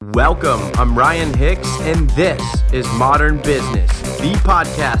Welcome, I'm Ryan Hicks, and this is Modern Business, the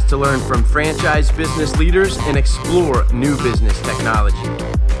podcast to learn from franchise business leaders and explore new business technology.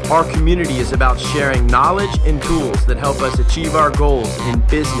 Our community is about sharing knowledge and tools that help us achieve our goals in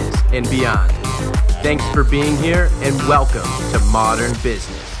business and beyond. Thanks for being here, and welcome to Modern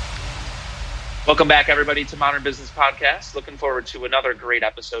Business. Welcome back, everybody, to Modern Business Podcast. Looking forward to another great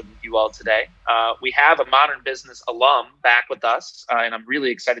episode with you all today. We have a Modern Business alum back with us, and I'm really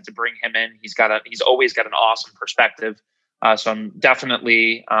excited to bring him in. He's always got an awesome perspective, so I'm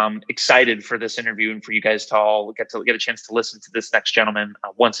definitely excited for this interview and for you guys to all get a chance to listen to this next gentleman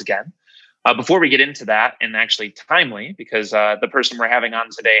once again. Before we get into that, and actually timely, because the person we're having on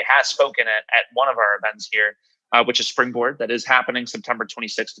today has spoken at one of our events here, which is Springboard, that is happening September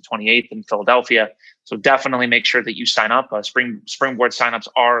 26th to 28th in Philadelphia. So definitely make sure that you sign up. Springboard signups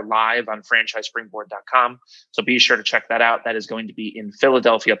are live on franchisespringboard.com. So be sure to check that out. That is going to be in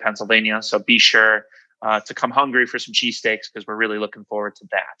Philadelphia, Pennsylvania. So be sure to come hungry for some cheesesteaks because we're really looking forward to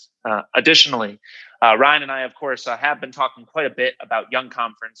that. Additionally, Ryan and I, of course, have been talking quite a bit about Young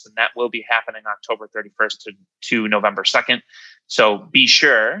Conference, and that will be happening October 31st to November 2nd. So be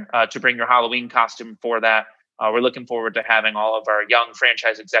sure to bring your Halloween costume for that. We're looking forward to having all of our young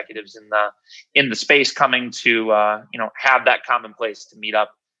franchise executives in the space coming to have that common place to meet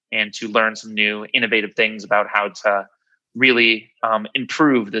up and to learn some new innovative things about how to really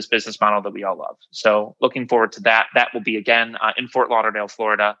improve this business model that we all love. So looking forward to that. That will be again in Fort Lauderdale,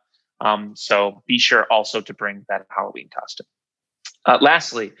 Florida. So be sure also to bring that Halloween costume.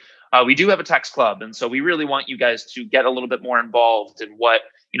 Lastly, we do have a text club, and so we really want you guys to get a little bit more involved in what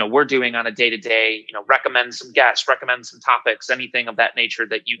we're doing on a day-to-day. Recommend some guests, recommend some topics, anything of that nature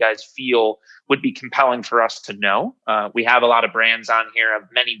that you guys feel would be compelling for us to know. We have a lot of brands on here of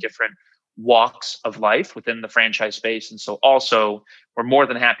many different walks of life within the franchise space, and so also we're more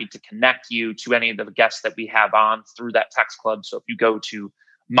than happy to connect you to any of the guests that we have on through that text club. So if you go to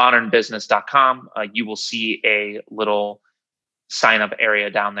modernbusiness.com, you will see a little sign-up area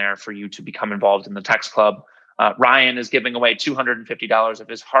down there for you to become involved in the text club. Ryan is giving away $250 of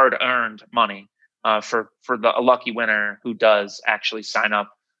his hard-earned money for a lucky winner who does actually sign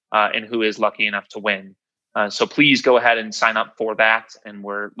up and who is lucky enough to win. So please go ahead and sign up for that, and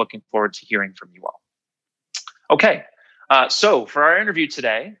we're looking forward to hearing from you all. Okay, so for our interview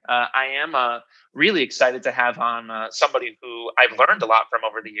today, I am really excited to have on somebody who I've learned a lot from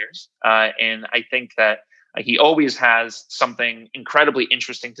over the years, and I think that he always has something incredibly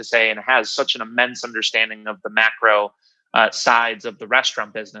interesting to say and has such an immense understanding of the macro sides of the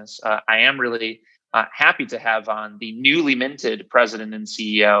restaurant business. I am really happy to have on the newly minted president and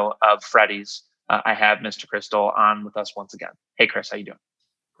CEO of Freddy's. I have Mr. Chris Dole on with us once again. Hey, Chris, how you doing?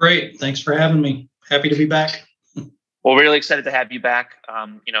 Great. Thanks for having me. Happy to be back. Well, really excited to have you back.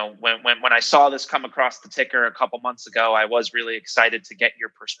 When I saw this come across the ticker a couple months ago, I was really excited to get your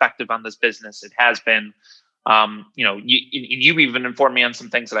perspective on this business. It has been, you even informed me on some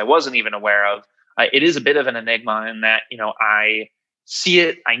things that I wasn't even aware of. It is a bit of an enigma in that, I see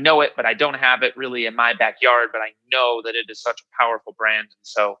it, I know it, but I don't have it really in my backyard, but I know that it is such a powerful brand. And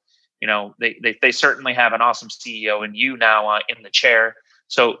so, they certainly have an awesome CEO and you now in the chair.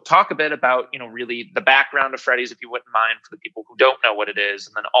 So talk a bit about, really the background of Freddy's, if you wouldn't mind, for the people who don't know what it is,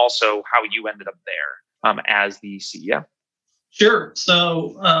 and then also how you ended up there as the CEO. Sure.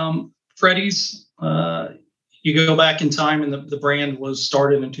 So Freddy's, you go back in time and the brand was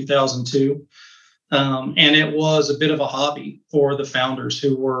started in 2002. And it was a bit of a hobby for the founders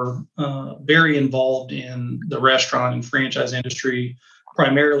who were very involved in the restaurant and franchise industry,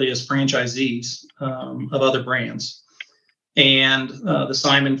 primarily as franchisees of other brands. And the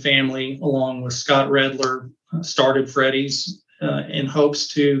Simon family, along with Scott Redler, started Freddy's in hopes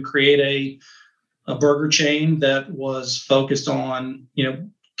to create a burger chain that was focused on,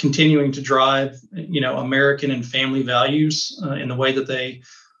 continuing to drive, American and family values in the way that they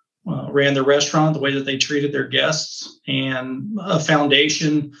ran their restaurant, the way that they treated their guests, and a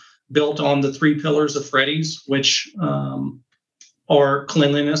foundation built on the three pillars of Freddy's, which are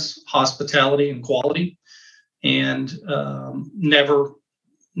cleanliness, hospitality, and quality. And never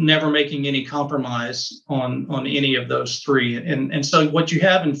making any compromise on any of those three. And so what you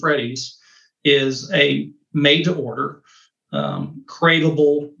have in Freddy's is a made-to-order,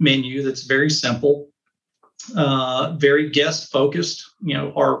 craveable menu that's very simple, very guest-focused.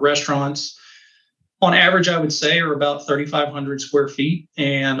 Our restaurants, on average, I would say, are about 3,500 square feet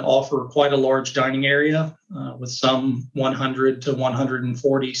and offer quite a large dining area with some 100 to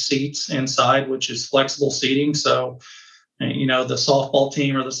 140 seats inside, which is flexible seating. So, the softball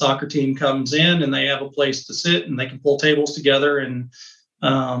team or the soccer team comes in and they have a place to sit and they can pull tables together and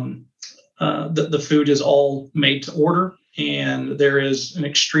the food is all made to order, and there is an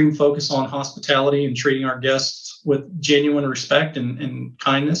extreme focus on hospitality and treating our guests with genuine respect and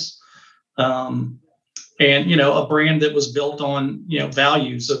kindness. And, a brand that was built on,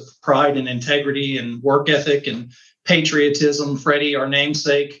 values of pride and integrity and work ethic and patriotism. Freddie, our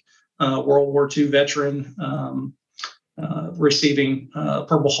namesake, World War II veteran, receiving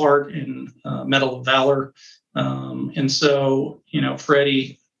Purple Heart and Medal of Valor. And so,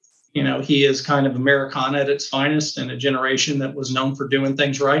 Freddie, he is kind of Americana at its finest, and a generation that was known for doing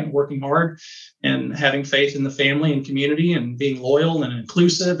things right and working hard and having faith in the family and community and being loyal and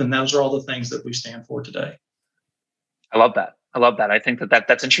inclusive. And those are all the things that we stand for today. I love that. I think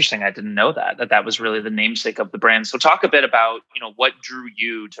that's interesting. I didn't know that was really the namesake of the brand. So talk a bit about, what drew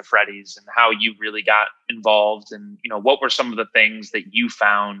you to Freddie's and how you really got involved, and, what were some of the things that you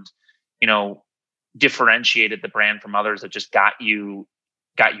found, differentiated the brand from others that just got you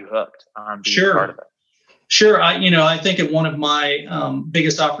hooked on being part of it. Sure. I think one of my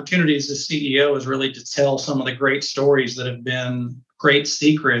biggest opportunities as CEO is really to tell some of the great stories that have been great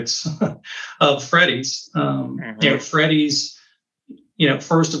secrets of Freddie's. Freddie's,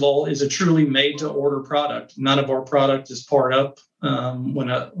 first of all, is a truly made to order product. None of our product is part up when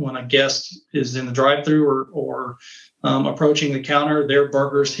a guest is in the drive-thru or approaching the counter. Their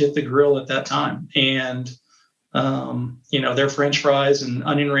burgers hit the grill at that time. And their French fries and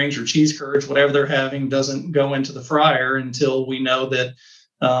onion rings or cheese curds, whatever they're having, doesn't go into the fryer until we know that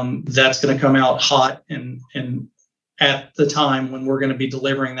that's going to come out hot and at the time when we're going to be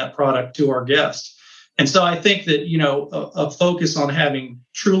delivering that product to our guests. And so I think that, a focus on having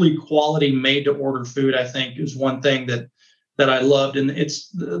truly quality made to order food, I think, is one thing that I loved. And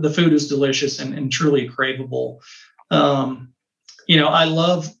the food is delicious and truly craveable. I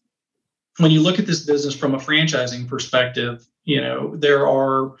love, when you look at this business from a franchising perspective, there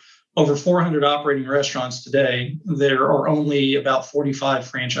are over 400 operating restaurants today. There are only about 45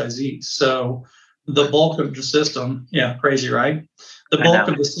 franchisees. So the bulk of the system, crazy, right? The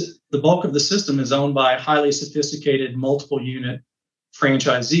bulk of the system is owned by highly sophisticated multiple unit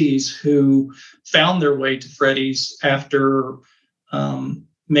franchisees who found their way to Freddie's after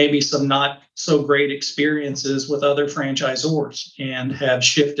maybe some not so great experiences with other franchisors and have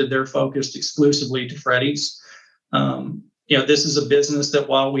shifted their focus exclusively to Freddie's. This is a business that,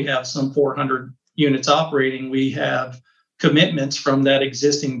 while we have some 400 units operating, we have commitments from that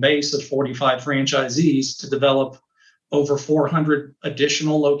existing base of 45 franchisees to develop over 400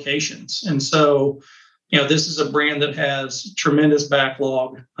 additional locations. And so, this is a brand that has tremendous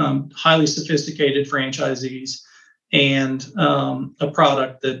backlog, highly sophisticated franchisees, and a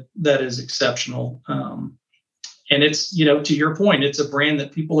product that is exceptional. And it's, to your point, it's a brand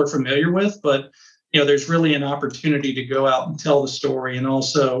that people are familiar with, but, there's really an opportunity to go out and tell the story and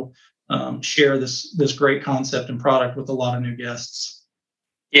also share this great concept and product with a lot of new guests.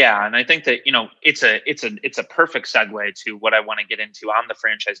 Yeah, and I think that it's a perfect segue to what I want to get into on the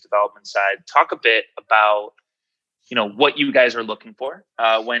franchise development side. Talk a bit about what you guys are looking for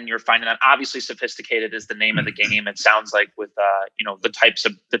when you're finding out. Obviously, sophisticated is the name of the game. It sounds like with the types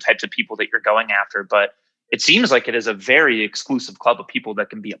of people that you're going after, but it seems like it is a very exclusive club of people that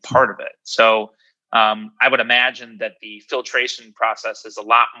can be a part of it. So I would imagine that the filtration process is a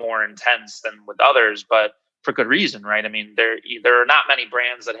lot more intense than with others, but for good reason, right? I mean, there are not many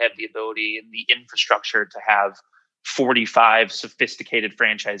brands that have the ability and the infrastructure to have 45 sophisticated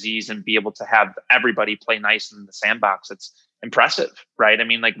franchisees and be able to have everybody play nice in the sandbox. It's impressive, right? I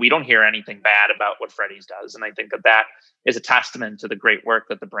mean, we don't hear anything bad about what Freddie's does. And I think that is a testament to the great work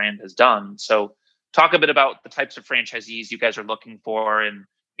that the brand has done. So talk a bit about the types of franchisees you guys are looking for, and,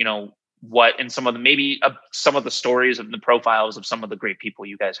 what in some of the stories and the profiles of some of the great people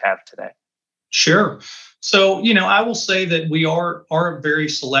you guys have today. Sure. So, I will say that we are a very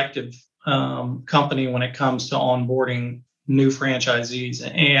selective company when it comes to onboarding new franchisees.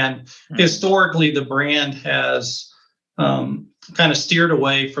 And historically, the brand has kind of steered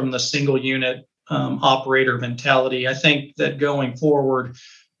away from the single unit operator mentality. I think that going forward,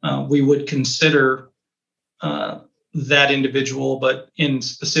 we would consider that individual, but in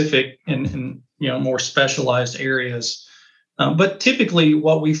specific and more specialized areas. But typically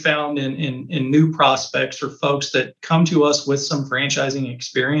what we found in new prospects are folks that come to us with some franchising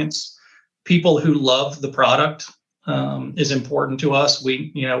experience. People who love the product is important to us.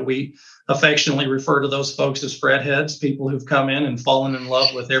 We affectionately refer to those folks as Fred heads, people who've come in and fallen in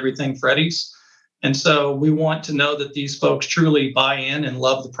love with everything Freddie's. And so we want to know that these folks truly buy in and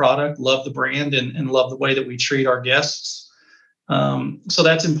love the product, love the brand, and love the way that we treat our guests. So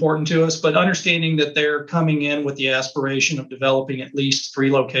that's important to us. But understanding that they're coming in with the aspiration of developing at least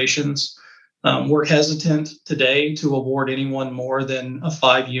 3 locations, we're hesitant today to award anyone more than a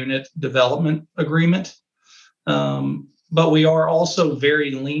 5-unit development agreement. But we are also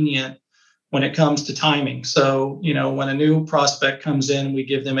very lenient when it comes to timing. So, when a new prospect comes in, we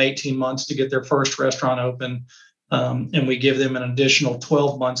give them 18 months to get their first restaurant open, and we give them an additional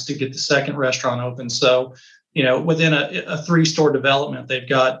 12 months to get the second restaurant open. So, within a 3-store development, they've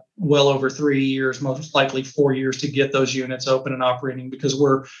got well over 3 years, most likely 4 years to get those units open and operating, because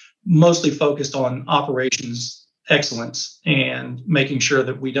we're mostly focused on operations excellence and making sure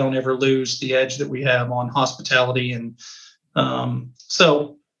that we don't ever lose the edge that we have on hospitality. And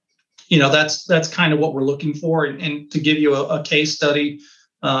so, that's kind of what we're looking for. And to give you a case study,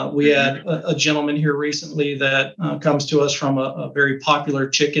 we had a gentleman here recently that comes to us from a very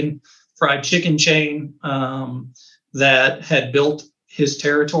popular fried chicken chain that had built his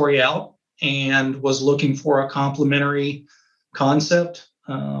territory out and was looking for a complementary concept,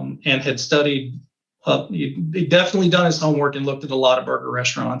 and had studied. He'd definitely done his homework and looked at a lot of burger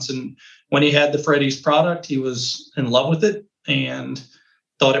restaurants. And when he had the Freddy's product, he was in love with it and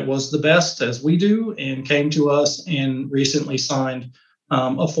thought it was the best, as we do, and came to us and recently signed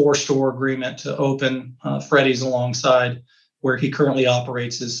a 4-store agreement to open Freddy's alongside where he currently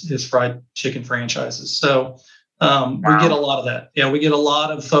operates his fried chicken franchises. So we get a lot of that. Yeah, we get a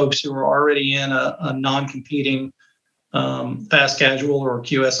lot of folks who are already in a non-competing fast casual or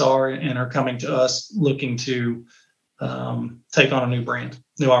QSR and are coming to us looking to take on a new brand,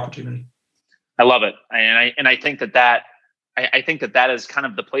 new opportunity. I love it. And I think that I think that is kind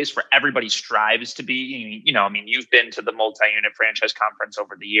of the place where everybody strives to be. You've been to the multi-unit franchise conference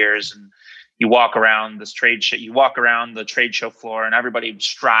over the years, and you walk around this trade show, you walk around the trade show floor, and everybody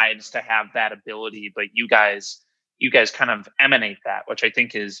strives to have that ability. But you guys kind of emanate that, which I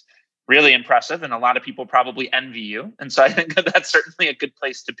think is really impressive. And a lot of people probably envy you. And so I think that's certainly a good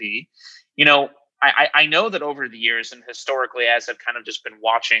place to be. I know that over the years and historically, as I've kind of just been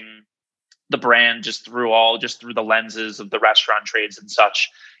watching the brand just through the lenses of the restaurant trades and such,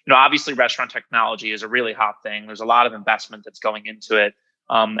 obviously restaurant technology is a really hot thing. There's a lot of investment that's going into it.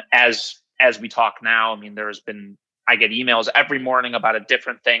 As we talk now, I get emails every morning about a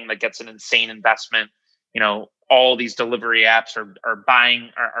different thing that gets an insane investment. All these delivery apps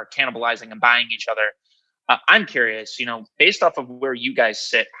are cannibalizing and buying each other. I'm curious, based off of where you guys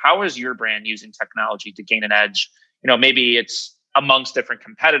sit, how is your brand using technology to gain an edge? Maybe it's amongst different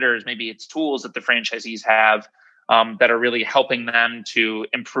competitors, maybe it's tools that the franchisees have that are really helping them to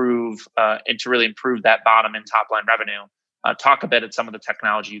improve and to really improve that bottom and top line revenue. Talk a bit at some of the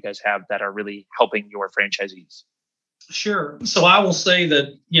technology you guys have that are really helping your franchisees. Sure. So I will say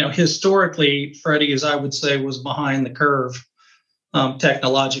that, historically, Freddy's, I would say, was behind the curve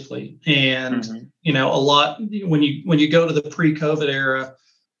technologically. And, a lot, when you go to the pre-COVID era,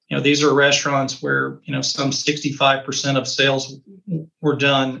 these are restaurants where, some 65% of sales were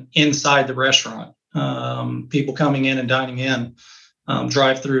done inside the restaurant. People coming in and dining in,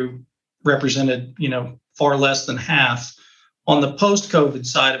 drive-through represented, far less than half. On the post-COVID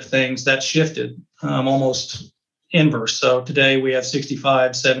side of things, that shifted almost inverse. So today we have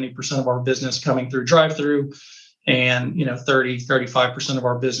 65-70% of our business coming through drive-through, and 30-35% of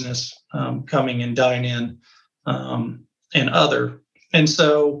our business coming in dine-in and other. And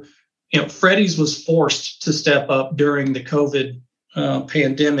so, Freddy's was forced to step up during the COVID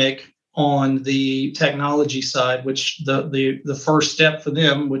pandemic on the technology side, which the first step for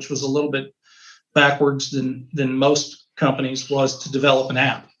them, which was a little bit backwards than most companies, was to develop an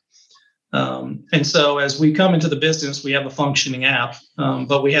app. And so as we come into the business, we have a functioning app,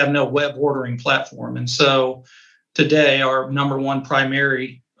 but we have no web ordering platform. And so today, our number one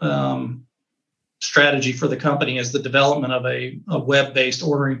primary strategy for the company is the development of a web-based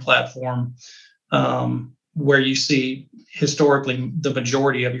ordering platform, where you see historically the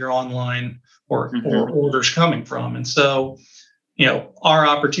majority of your online or orders coming from. And so, our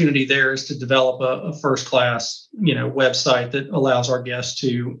opportunity there is to develop a first-class, website that allows our guests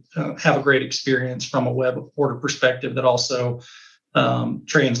to have a great experience from a web order perspective that also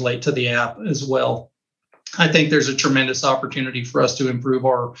translate to the app as well. I think there's a tremendous opportunity for us to improve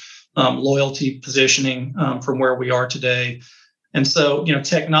our loyalty positioning from where we are today. And so,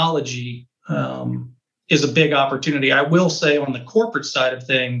 technology is a big opportunity. I will say on the corporate side of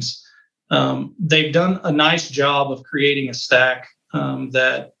things, they've done a nice job of creating a stack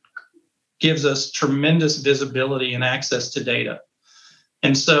that gives us tremendous visibility and access to data.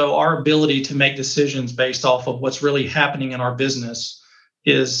 And so our ability to make decisions based off of what's really happening in our business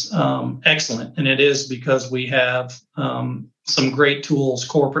is excellent. And it is because we have some great tools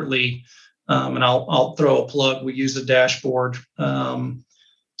corporately. And I'll throw a plug. We use a dashboard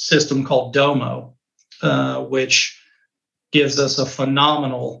system called Domo, which gives us a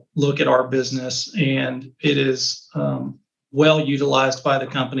phenomenal look at our business, and it is well utilized by the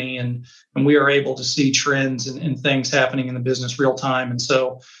company, and we are able to see trends and things happening in the business real time. And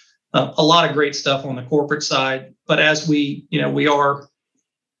so a lot of great stuff on the corporate side. But as we're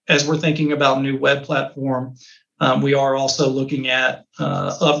thinking about new web platform, we are also looking at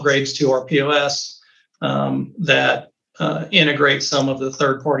upgrades to our POS that integrate some of the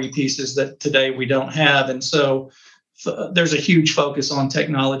third-party pieces that today we don't have. And so there's a huge focus on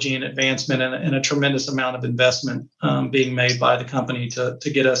technology and advancement, and a tremendous amount of investment being made by the company to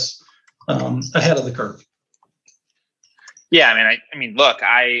get us ahead of the curve. Yeah, I mean, look,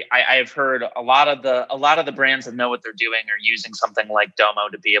 I have heard a lot of the brands that know what they're doing are using something like Domo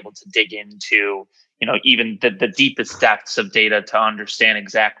to be able to dig into, even the deepest depths of data to understand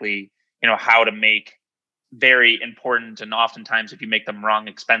exactly, how to make very important, and oftentimes if you make them wrong,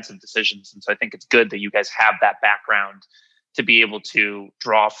 expensive decisions. And so I think it's good that you guys have that background to be able to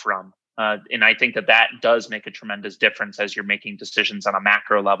draw from. And I think that does make a tremendous difference as you're making decisions on a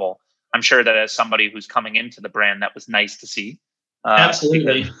macro level. I'm sure that as somebody who's coming into the brand, that was nice to see.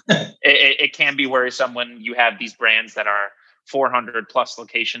 Absolutely. it can be worrisome when you have these brands that are 400 plus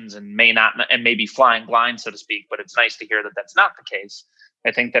locations and may be flying blind, so to speak, but it's nice to hear that that's not the case.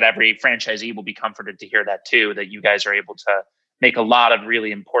 I think that every franchisee will be comforted to hear that too, that you guys are able to make a lot of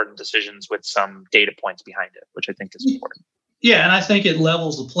really important decisions with some data points behind it, which I think is important. Yeah, and I think it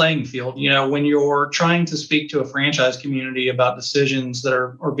levels the playing field. When you're trying to speak to a franchise community about decisions that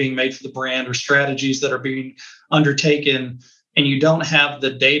are being made for the brand or strategies that are being undertaken, and you don't have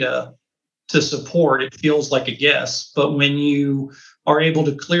the data to support, it feels like a guess. But when you are able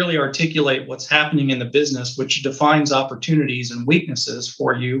to clearly articulate what's happening in the business, which defines opportunities and weaknesses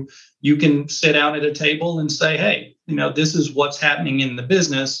for you, you can sit down at a table and say, hey, this is what's happening in the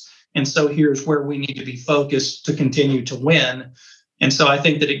business. And so here's where we need to be focused to continue to win. And so I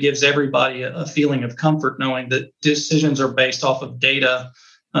think that it gives everybody a feeling of comfort knowing that decisions are based off of data.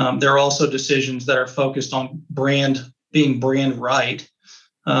 There are also decisions that are focused on being brand right.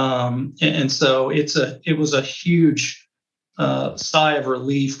 And so it was a huge sigh of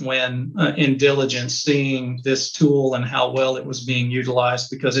relief when in diligence seeing this tool and how well it was being utilized,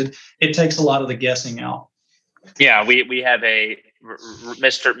 because it takes a lot of the guessing out. Yeah, we have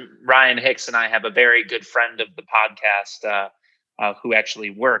Mr. Ryan Hicks and I have a very good friend of the podcast who actually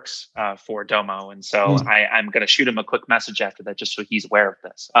works for Domo. And so I'm going to shoot him a quick message after that, just so he's aware of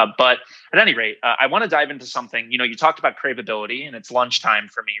this. But at any rate, I want to dive into something. You talked about craveability, and it's lunchtime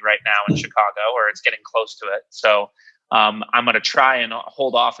for me right now in Chicago, or it's getting close to it. So I'm going to try and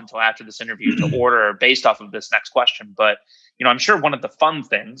hold off until after this interview to order based off of this next question. But I'm sure one of the fun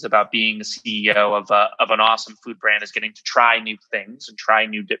things about being the CEO of an awesome food brand is getting to try new things and try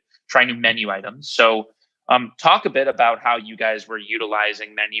new menu items. So talk a bit about how you guys were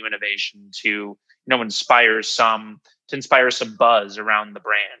utilizing menu innovation to inspire some buzz around the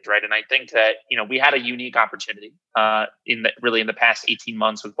brand, right? And I think that we had a unique opportunity in the past 18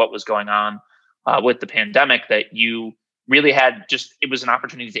 months with what was going on with the pandemic, that you really had it was an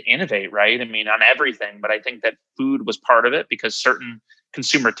opportunity to innovate, right? I mean, on everything, but I think that food was part of it because certain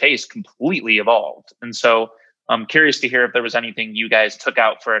consumer tastes completely evolved. And so I'm curious to hear if there was anything you guys took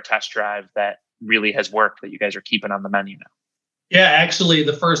out for a test drive that really has worked that you guys are keeping on the menu now. Yeah, actually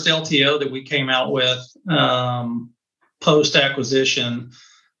the first LTO that we came out with post acquisition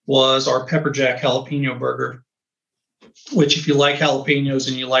was our Pepper Jack jalapeno burger, which if you like jalapenos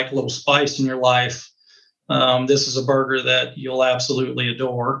and you like a little spice in your life, this is a burger that you'll absolutely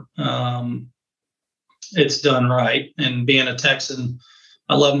adore. It's done right. And being a Texan,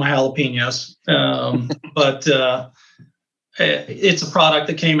 I love my jalapenos. But it's a product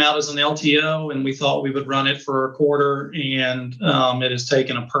that came out as an LTO, and we thought we would run it for a quarter. And it has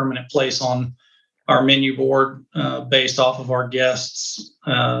taken a permanent place on our menu board based off of our guests'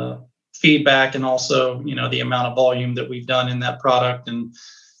 feedback, and also, the amount of volume that we've done in that product.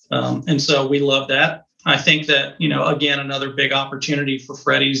 And so we love that. I think that, again, another big opportunity for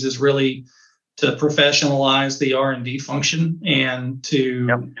Freddy's is really to professionalize the R&D function and to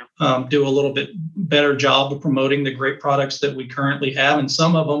do a little bit better job of promoting the great products that we currently have. And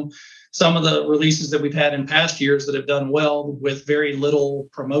some of the releases that we've had in past years that have done well with very little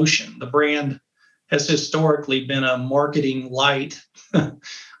promotion. The brand has historically been a marketing light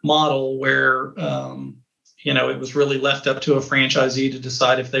model where, it was really left up to a franchisee to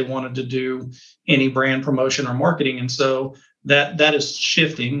decide if they wanted to do any brand promotion or marketing. And so that is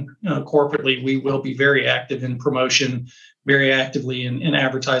shifting. Corporately, we will be very active in promotion, very actively in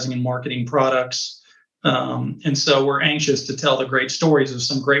advertising and marketing products. And so we're anxious to tell the great stories of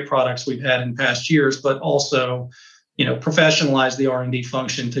some great products we've had in past years, but also, professionalize the R&D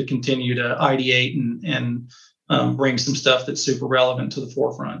function to continue to ideate and bring some stuff that's super relevant to the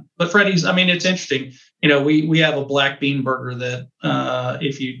forefront. But Freddy's, it's interesting. We have a black bean burger that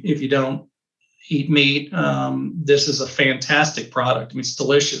if you don't eat meat, this is a fantastic product. It's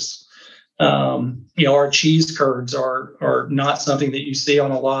delicious. Our cheese curds are not something that you see on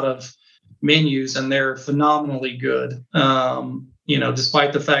a lot of menus, and they're phenomenally good.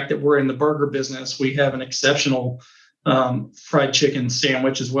 Despite the fact that we're in the burger business, we have an exceptional fried chicken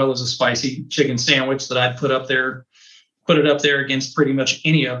sandwich as well as a spicy chicken sandwich that I'd put it up there against pretty much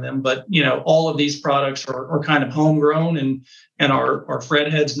any of them. But all of these products are kind of homegrown, and our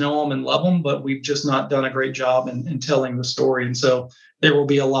Fred heads know them and love them, but we've just not done a great job in telling the story. And so there will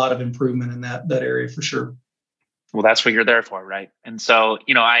be a lot of improvement in that area for sure. Well, that's what you're there for, right? And so,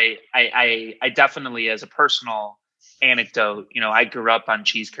 I definitely, as a personal anecdote, I grew up on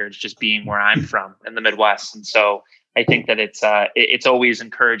cheese curds, just being where I'm from in the Midwest. And so I think that it's always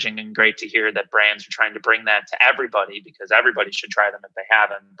encouraging and great to hear that brands are trying to bring that to everybody, because everybody should try them if they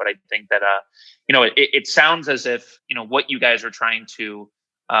haven't. But I think that, it sounds as if, what you guys are trying to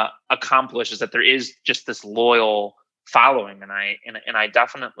accomplish is that there is just this loyal following. And I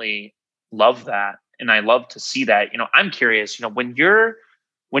definitely love that. And I love to see that. I'm curious,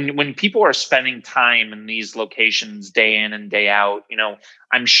 when people are spending time in these locations day in and day out,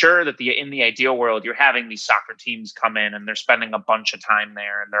 I'm sure that in the ideal world, you're having these soccer teams come in and they're spending a bunch of time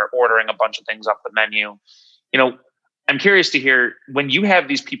there and they're ordering a bunch of things off the menu. I'm curious to hear, when you have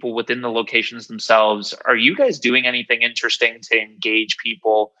these people within the locations themselves, are you guys doing anything interesting to engage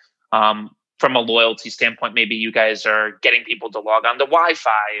people from a loyalty standpoint? Maybe you guys are getting people to log on to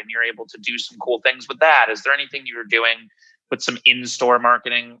Wi-Fi and you're able to do some cool things with that. Is there anything you're doing with some in-store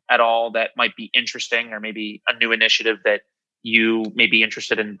marketing at all that might be interesting, or maybe a new initiative that you may be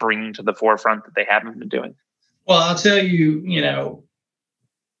interested in bringing to the forefront that they haven't been doing? Well, I'll tell you,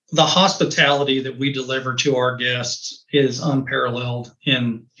 the hospitality that we deliver to our guests is unparalleled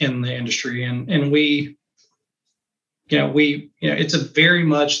in the industry. And we, it's a very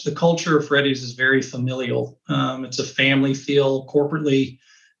much, the culture of Freddy's is very familial. It's a family feel corporately.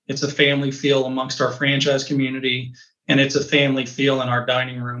 It's a family feel amongst our franchise community. And it's a family feel in our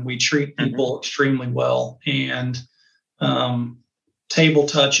dining room. We treat people extremely well, and table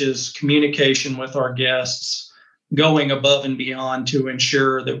touches, communication with our guests, going above and beyond to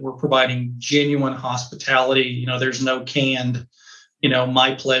ensure that we're providing genuine hospitality. There's no canned,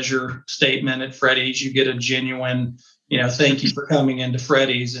 my pleasure statement at Freddy's. You get a genuine, thank you for coming into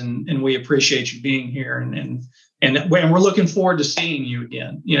Freddy's, and we appreciate you being here, and we're looking forward to seeing you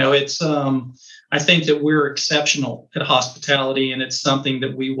again. It's I think that we're exceptional at hospitality, and it's something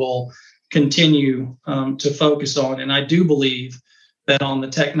that we will continue to focus on. And I do believe that on the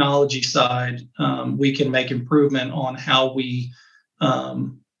technology side, we can make improvement on how we,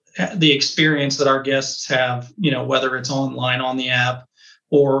 the experience that our guests have, whether it's online on the app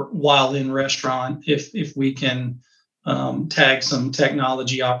or while in restaurant, if we can tag some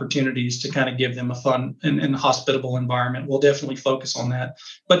technology opportunities to kind of give them a fun and hospitable environment. We'll definitely focus on that.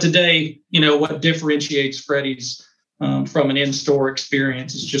 But today, what differentiates Freddy's from an in-store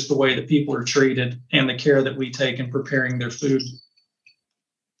experience is just the way that people are treated and the care that we take in preparing their food.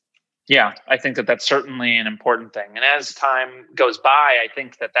 Yeah, I think that that's certainly an important thing. And as time goes by, I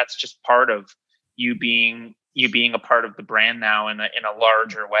think that that's just part of you being a part of the brand now in a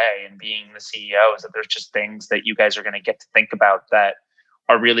larger way, and being the CEO, is that there's just things that you guys are going to get to think about that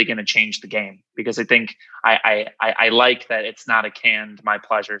are really going to change the game. Because I think I like that it's not a canned my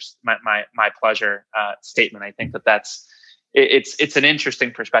pleasure statement. I think that it's an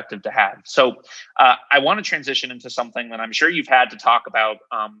interesting perspective to have. So I want to transition into something that I'm sure you've had to talk about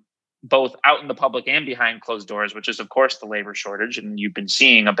both out in the public and behind closed doors, which is of course the labor shortage, and you've been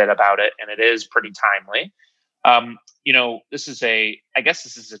seeing a bit about it, and it is pretty timely. This is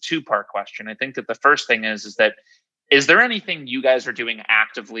a two-part question. I think that the first thing is there anything you guys are doing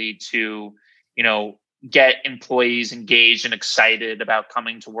actively to, get employees engaged and excited about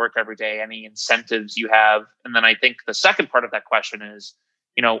coming to work every day? Any incentives you have? And then I think the second part of that question is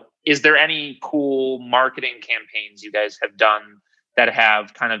there any cool marketing campaigns you guys have done that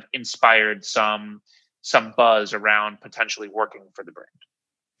have kind of inspired some buzz around potentially working for the brand?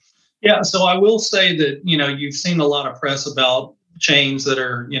 Yeah, so I will say that, you've seen a lot of press about chains that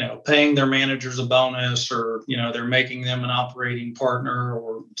are, paying their managers a bonus, or, they're making them an operating partner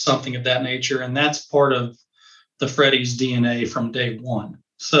or something of that nature. And that's part of the Freddy's DNA from day one.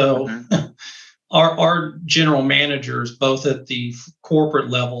 So our general managers, both at the corporate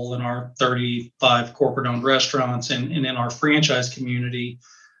level in our 35 corporate-owned restaurants and in our franchise community,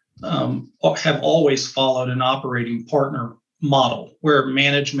 have always followed an operating partner model where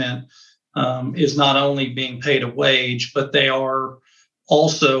management is not only being paid a wage, but they are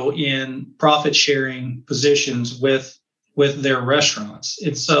also in profit-sharing positions with their restaurants.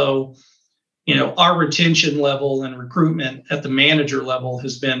 And so, our retention level and recruitment at the manager level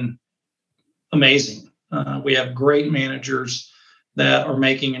has been amazing. We have great managers that are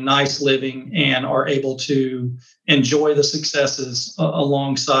making a nice living and are able to enjoy the successes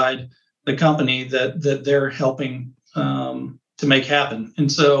alongside the company that they're helping to make happen.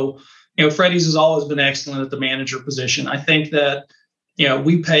 And so, Freddy's has always been excellent at the manager position. I think that,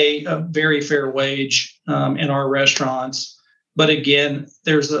 we pay a very fair wage in our restaurants. But again,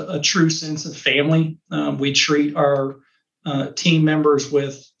 there's a true sense of family. We treat our team members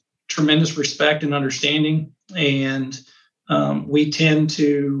with tremendous respect and understanding. And we tend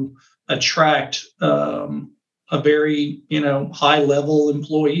to attract a very, high-level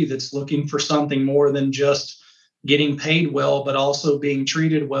employee that's looking for something more than just getting paid well, but also being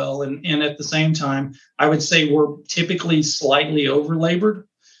treated well. And at the same time, I would say we're typically slightly over-labored.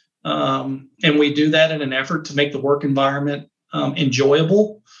 And we do that in an effort to make the work environment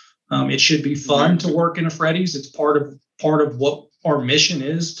enjoyable. It should be fun to work in a Freddy's. It's part of what our mission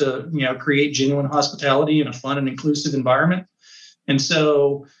is, to create genuine hospitality in a fun and inclusive environment. And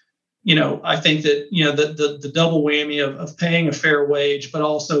so, I think that the double whammy of paying a fair wage, but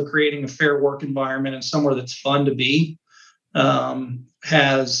also creating a fair work environment and somewhere that's fun to be,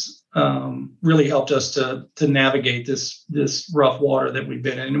 has really helped us to navigate this rough water that we've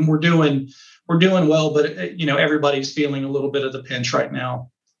been in. And we're doing well, but everybody's feeling a little bit of the pinch right now.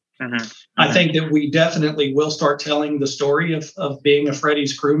 I think that we definitely will start telling the story of being a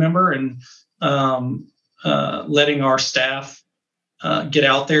Freddy's crew member and letting our staff get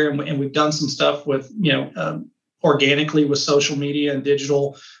out there. And we've done some stuff with, organically with social media and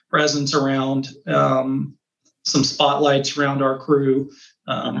digital presence around some spotlights around our crew.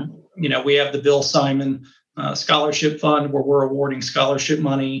 We have the Bill Simon Scholarship Fund, where we're awarding scholarship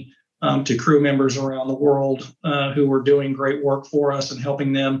money to crew members around the world who are doing great work for us and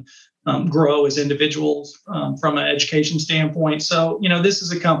helping them grow as individuals from an education standpoint. So, this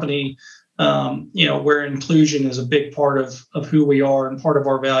is a company, where inclusion is a big part of who we are and part of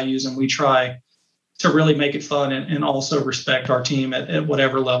our values. And we try to really make it fun and also respect our team at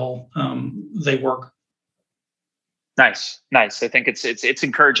whatever level they work. Nice. I think it's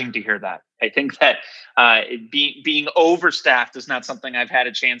encouraging to hear that. I think that being overstaffed is not something I've had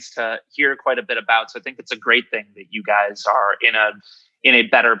a chance to hear quite a bit about. So I think it's a great thing that you guys are in a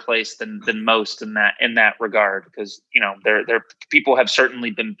better place than most in that regard, because there people have certainly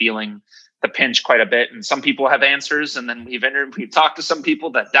been feeling the pinch quite a bit, and some people have answers, and then we've talked to some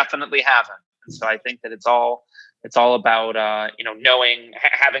people that definitely haven't. And so I think that it's all about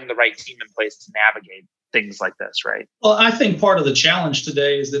having the right team in place to navigate things like this, right? Well, I think part of the challenge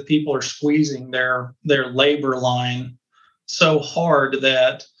today is that people are squeezing their labor line so hard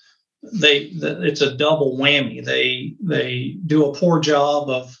that it's a double whammy. They do a poor job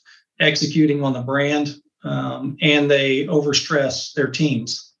of executing on the brand, and they overstress their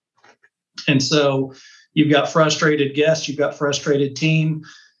teams. And so you've got frustrated guests, you've got frustrated team,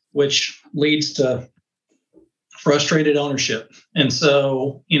 which leads to frustrated ownership. And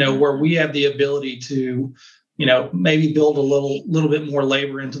so, where we have the ability to, maybe build a little bit more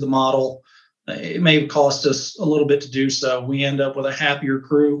labor into the model, it may cost us a little bit to do so. We end up with a happier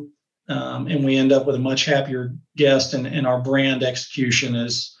crew, and we end up with a much happier guest, and our brand execution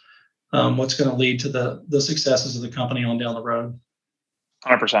is what's going to lead to the successes of the company on down the road.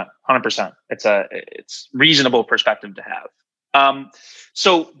 100%. It's reasonable perspective to have.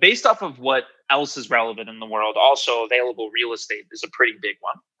 So based off of what else is relevant in the world, also available real estate is a pretty big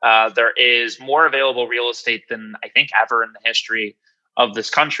one. There is more available real estate than I think ever in the history of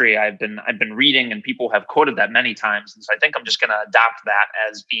this country. I've been reading, and people have quoted that many times. And so I think I'm just going to adopt that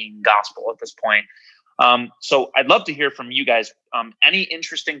as being gospel at this point. So I'd love to hear from you guys. Any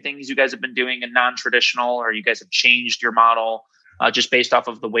interesting things you guys have been doing in non-traditional, or you guys have changed your model just based off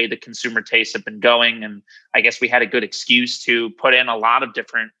of the way the consumer tastes have been going? And I guess we had a good excuse to put in a lot of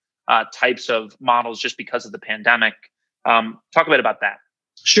different types of models just because of the pandemic. Talk a bit about that.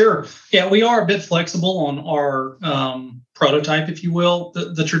 Sure. Yeah, we are a bit flexible on our prototype, if you will.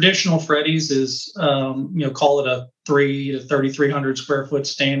 The traditional Freddy's is, call it a 3 to 3,300 square foot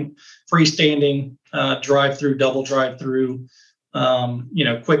freestanding drive-through, double drive-through,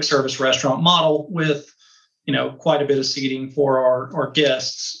 quick service restaurant model with quite a bit of seating for our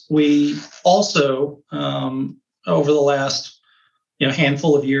guests. We also, over the last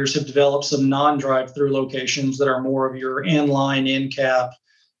handful of years, have developed some non-drive-through locations that are more of your in-line, in-cap,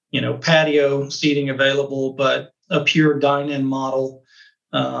 patio seating available, but a pure dine-in model.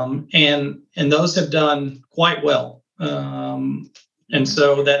 And those have done quite well. And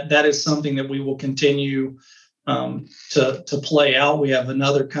so that is something that we will continue to play out. We have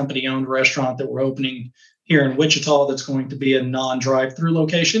another company-owned restaurant that we're opening here in Wichita that's going to be a non-drive-through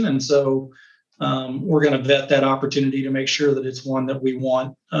location. And so we're going to vet that opportunity to make sure that it's one that we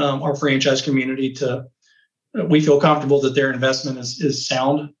want our franchise community we feel comfortable that their investment is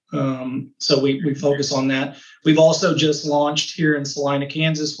sound. So we focus on that. We've also just launched here in Salina,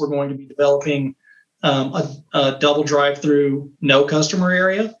 Kansas. We're going to be developing a double drive-through, no customer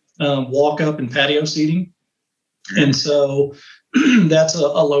area, walk-up and patio seating. And so that's a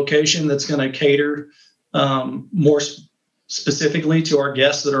location that's going to cater more specifically to our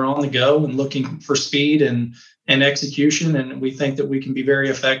guests that are on the go and looking for speed and execution. And we think that we can be very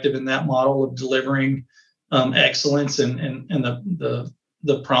effective in that model of delivering excellence and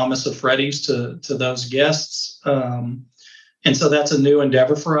the promise of Freddy's to those guests. And so that's a new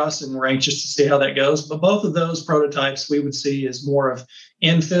endeavor for us, and we're anxious to see how that goes. But both of those prototypes we would see as more of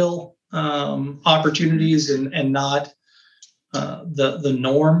infill opportunities and not the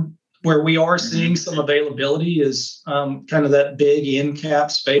norm. Where we are seeing some availability is kind of that big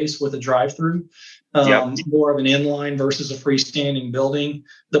in-cap space with a drive-through, more of an inline versus a freestanding building.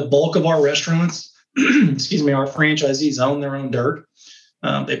 The bulk of our restaurants, our franchisees own their own dirt.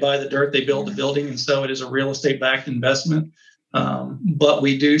 They buy the dirt, they build the building, and so it is a real estate-backed investment. But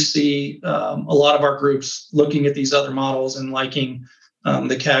we do see a lot of our groups looking at these other models and liking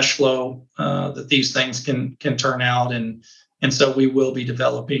the cash flow that these things can turn out. And so we will be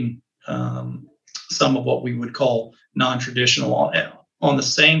developing some of what we would call non-traditional. On the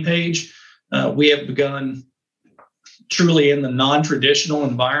same page, we have begun truly in the non-traditional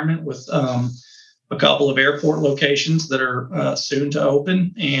environment with a couple of airport locations that are soon to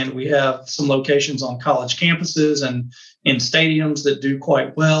open. And we have some locations on college campuses and in stadiums that do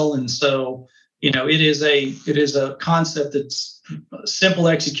quite well. And so, it is a concept that's simple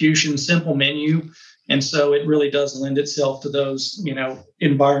execution, simple menu. And so it really does lend itself to those,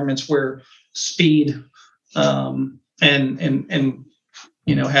 environments where speed and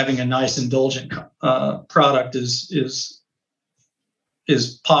having a nice indulgent product is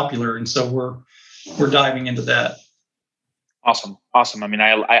popular. And so we're diving into that. Awesome. I mean,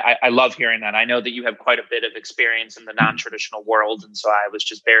 I love hearing that. I know that you have quite a bit of experience in the non-traditional world. And so I was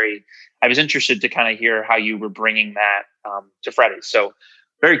interested to kind of hear how you were bringing that to Freddy's. So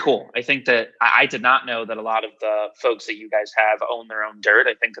very cool. I think that I did not know that a lot of the folks that you guys have own their own dirt.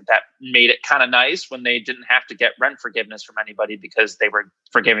 I think that made it kind of nice when they didn't have to get rent forgiveness from anybody because they were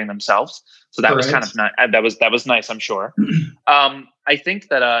forgiving themselves. So that was kind of nice. That was nice, I'm sure. I think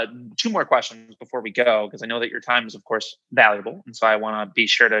that two more questions before we go, because I know that your time is, of course, valuable. And so I want to be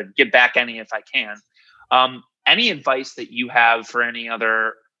sure to get back any if I can. Any advice that you have for any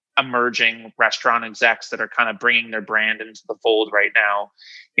other emerging restaurant execs that are kind of bringing their brand into the fold right now?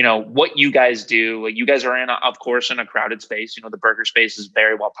 What you guys do. You guys are of course, in a crowded space. The burger space is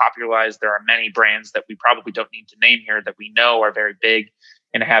very well popularized. There are many brands that we probably don't need to name here that we know are very big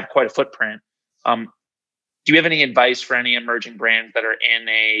and have quite a footprint. Do you have any advice for any emerging brands that are in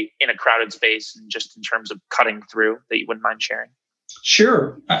a crowded space, and just in terms of cutting through, that you wouldn't mind sharing?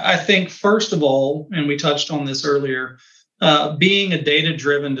 Sure. I think first of all, and we touched on this earlier, being a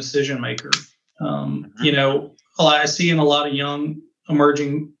data-driven decision maker. I see in a lot of young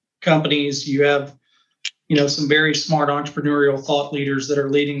emerging companies, you have, some very smart entrepreneurial thought leaders that are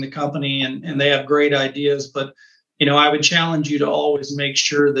leading the company, and they have great ideas. But, I would challenge you to always make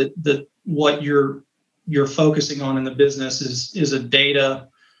sure that what you're focusing on in the business is a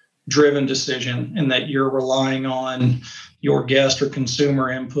data-driven decision, and that you're relying on your guest or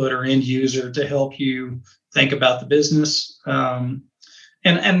consumer input or end user to help you think about the business. And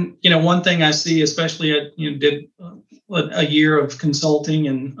one thing I see, especially I did a year of consulting,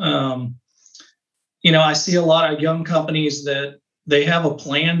 and I see a lot of young companies that they have a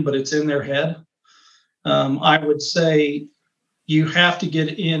plan, but it's in their head. I would say you have to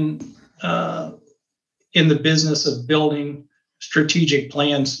get in the business of building strategic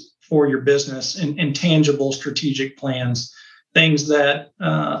plans for your business, and tangible strategic plans. Things that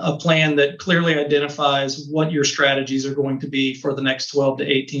a plan that clearly identifies what your strategies are going to be for the next 12 to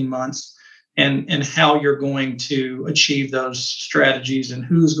 18 months, and how you're going to achieve those strategies, and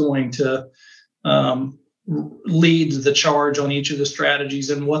who's going to leads the charge on each of the strategies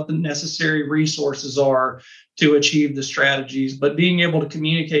and what the necessary resources are to achieve the strategies. But being able to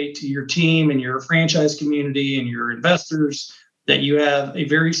communicate to your team and your franchise community and your investors that you have a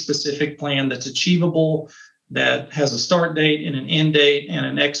very specific plan that's achievable, that has a start date and an end date and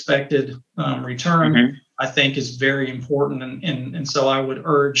an expected return, I think is very important. And so I would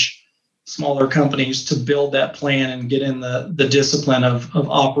urge smaller companies to build that plan and get in the discipline of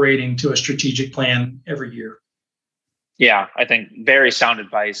operating to a strategic plan every year. Yeah, I think very sound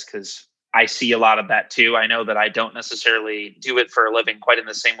advice, because I see a lot of that too. I know that I don't necessarily do it for a living quite in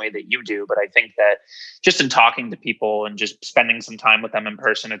the same way that you do, but I think that just in talking to people and just spending some time with them in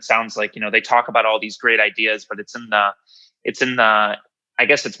person, it sounds like, they talk about all these great ideas, but it's in the, I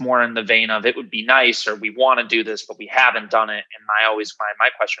guess it's more in the vein of, it would be nice, or we want to do this, but we haven't done it. And my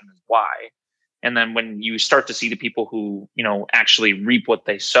question is why? And then when you start to see the people who, actually reap what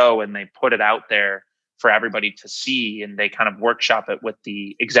they sow and they put it out there for everybody to see, and they kind of workshop it with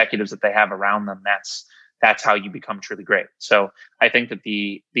the executives that they have around them, that's how you become truly great. So I think that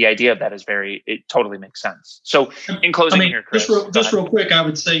the idea of that is it totally makes sense. So in closing here, Chris, just real quick, I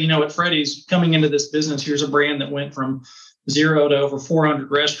would say, at Freddy's, coming into this business, here's a brand that went from 0 to over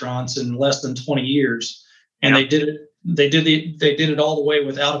 400 restaurants in less than 20 years. And they did it all the way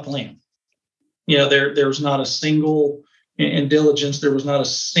without a plan. There was not a single, in diligence, there was not a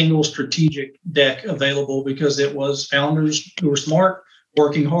single strategic deck available, because it was founders who were smart,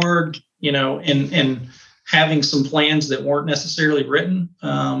 working hard, and having some plans that weren't necessarily written,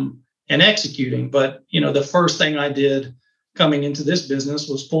 and executing. But, the first thing I did coming into this business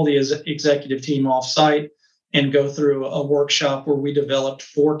was pull the executive team off site and go through a workshop where we developed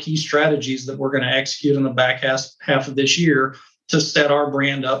 4 key strategies that we're going to execute in the back half of this year to set our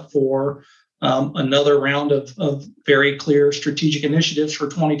brand up for another round of very clear strategic initiatives for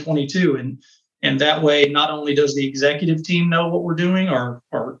 2022. And that way, not only does the executive team know what we're doing, our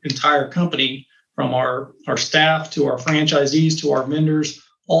entire company, from our staff to our franchisees to our vendors,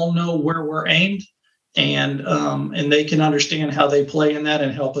 all know where we're aimed, and they can understand how they play in that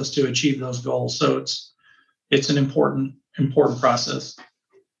and help us to achieve those goals. So it's an important process.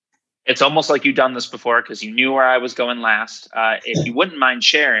 It's almost like you've done this before, because you knew where I was going last. If you wouldn't mind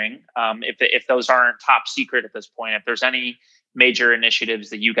sharing, if those aren't top secret at this point, if there's any major initiatives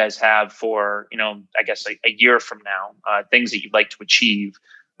that you guys have for, I guess a year from now, things that you'd like to achieve,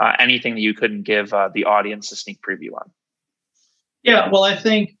 anything that you couldn't give the audience a sneak preview on. Yeah, well, I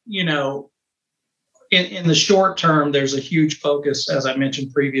think, in the short term, there's a huge focus, as I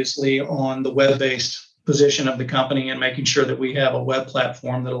mentioned previously, on the web-based position of the company and making sure that we have a web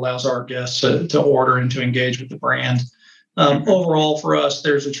platform that allows our guests to order and to engage with the brand. Overall, for us,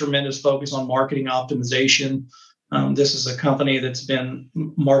 there's a tremendous focus on marketing optimization. This is a company that's been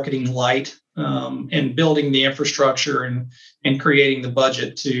marketing light, and building the infrastructure and creating the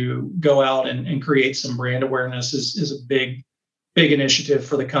budget to go out and create some brand awareness is a big initiative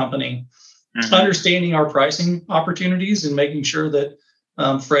for the company. Understanding our pricing opportunities and making sure that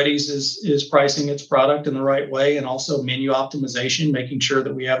Freddy's is pricing its product in the right way, and also menu optimization, making sure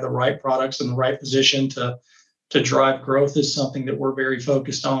that we have the right products in the right position to drive growth is something that we're very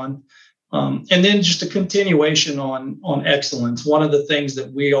focused on. And then just a continuation on excellence. One of the things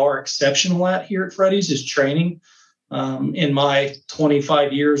that we are exceptional at here at Freddy's is training. In my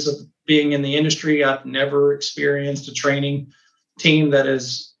 25 years of being in the industry, I've never experienced a training team that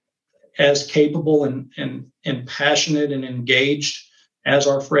is as capable and passionate and engaged as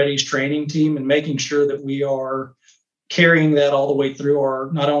our Freddy's training team, and making sure that we are carrying that all the way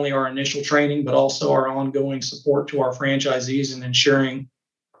through not only our initial training, but also our ongoing support to our franchisees, and ensuring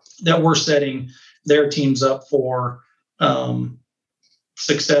that we're setting their teams up for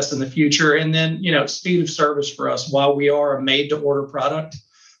success in the future. And then, speed of service for us. While we are a made-to-order product,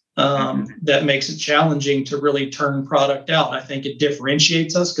 that makes it challenging to really turn product out. I think it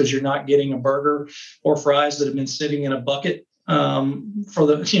differentiates us, because you're not getting a burger or fries that have been sitting in a bucket for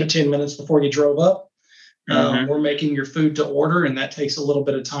the 10 minutes before you drove up. We're making your food to order, and that takes a little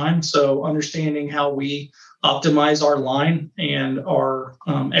bit of time. So understanding how we optimize our line and our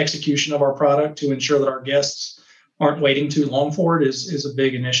execution of our product to ensure that our guests aren't waiting too long for it is a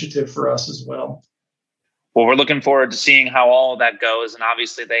big initiative for us as well. Well, we're looking forward to seeing how all of that goes. And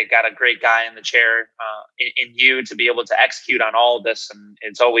obviously they got a great guy in the chair in you to be able to execute on all of this. And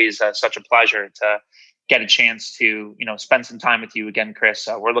it's always such a pleasure to get a chance to, spend some time with you again, Chris.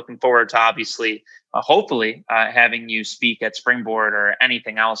 We're looking forward to obviously, hopefully having you speak at Springboard or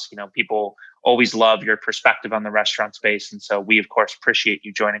anything else. People always love your perspective on the restaurant space. And so we, of course, appreciate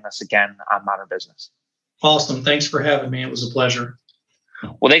you joining us again on Modern Business. Awesome. Thanks for having me. It was a pleasure.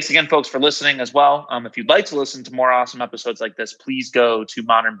 Well, thanks again, folks, for listening as well. If you'd like to listen to more awesome episodes like this, please go to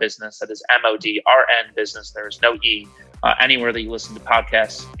Modern Business. That is MODRN Business. There is no E anywhere that you listen to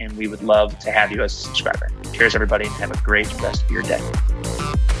podcasts, and we would love to have you as a subscriber. Cheers, everybody, and have a great rest of your day.